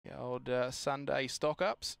Sunday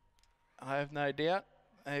stock-ups. I have no doubt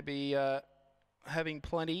they'll be having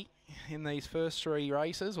plenty in these first three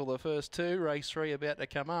races, or the first two. Race 3 about to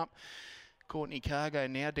come up. Courtney Cargo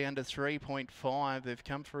now down to 3.5. They've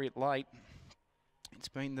come for it late. It's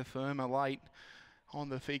been the firmer late on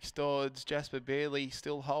the fixed odds. Jasper Barely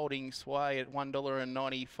still holding sway at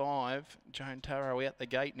 $1.95. Joan Taro out the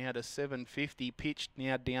gate now to $7.50. Pitched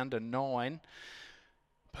now down to $9.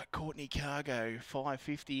 But Courtney Cargo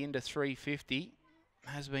 $5.50 into $3.50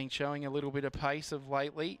 has been showing a little bit of pace of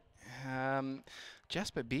lately.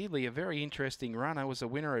 Jasper Beardley, a very interesting runner, was a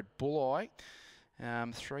winner at Bulleye.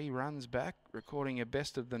 3 runs back, recording a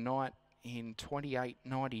best of the night in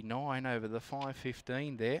 28.99 over the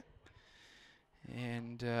 5.15 there.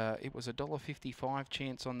 And it was a $1.55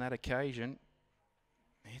 chance on that occasion.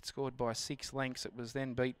 It scored by 6 lengths. It was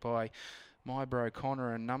then beat by My Bro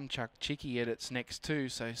Connor and Numchuck Chicky at its next 2.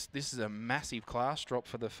 So this is a massive class drop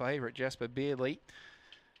for the favourite, Jasper Beardley.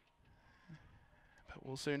 But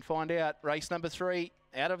we'll soon find out. Race number 3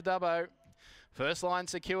 out of Dubbo. First line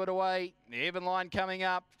secured away. The even line coming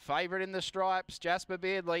up. Favourite in the stripes, Jasper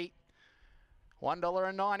Beardley.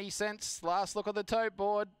 $1.90. Last look at the tote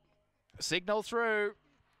board. Signal through.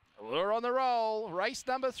 Lure on the roll. Race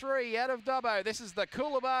number 3 out of Dubbo. This is the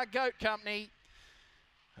Coolabah Goat Company.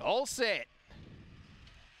 All set.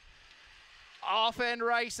 Off and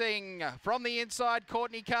racing. From the inside,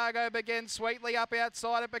 Courtney Cargo began sweetly up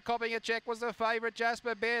outside it, but copying a check was the favourite,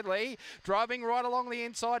 Jasper Beardley. Driving right along the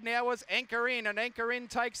inside now was Anchor In, and Anchor In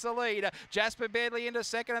takes the lead. Jasper Beardley into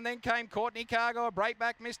second, and then came Courtney Cargo, a break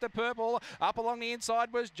back, Mr. Purple. Up along the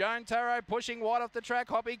inside was Joan Taro, pushing wide off the track.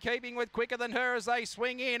 Hoppy keeping with Quicker Than Her as they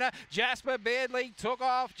swing in. Jasper Beardley took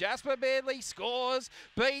off. Jasper Beardley scores,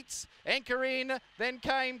 beats Anchor In. Then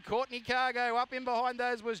came Courtney Cargo. Up in behind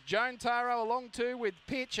those was Joan Taro, along 2 with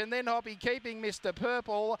Pitch, and then Hoppy keeping Mr.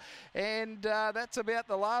 Purple. And that's about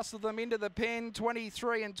the last of them into the pen.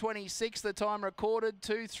 23 and 26 the time recorded.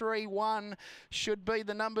 2, 3, 1 should be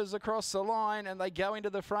the numbers across the line, and they go into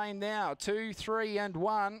the frame now. 2, 3 and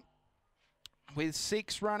 1 with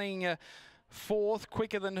 6 running fourth.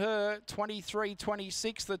 Quicker Than Her. 23,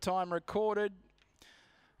 26 the time recorded.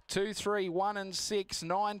 2, 3, 1 and 6.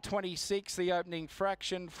 9.26 the opening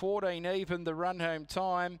fraction. 14 even the run home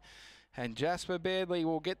time. And Jasper Beardley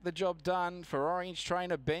will get the job done for Orange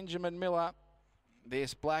trainer Benjamin Miller.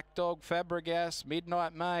 This Black Dog Fabregas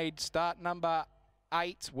Midnight Maid, start number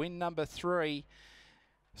 8, win number 3.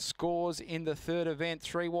 Scores in the third event.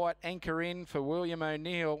 3 white Anchor In for William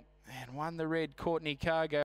O'Neill, and 1 the red Courtney Cargo.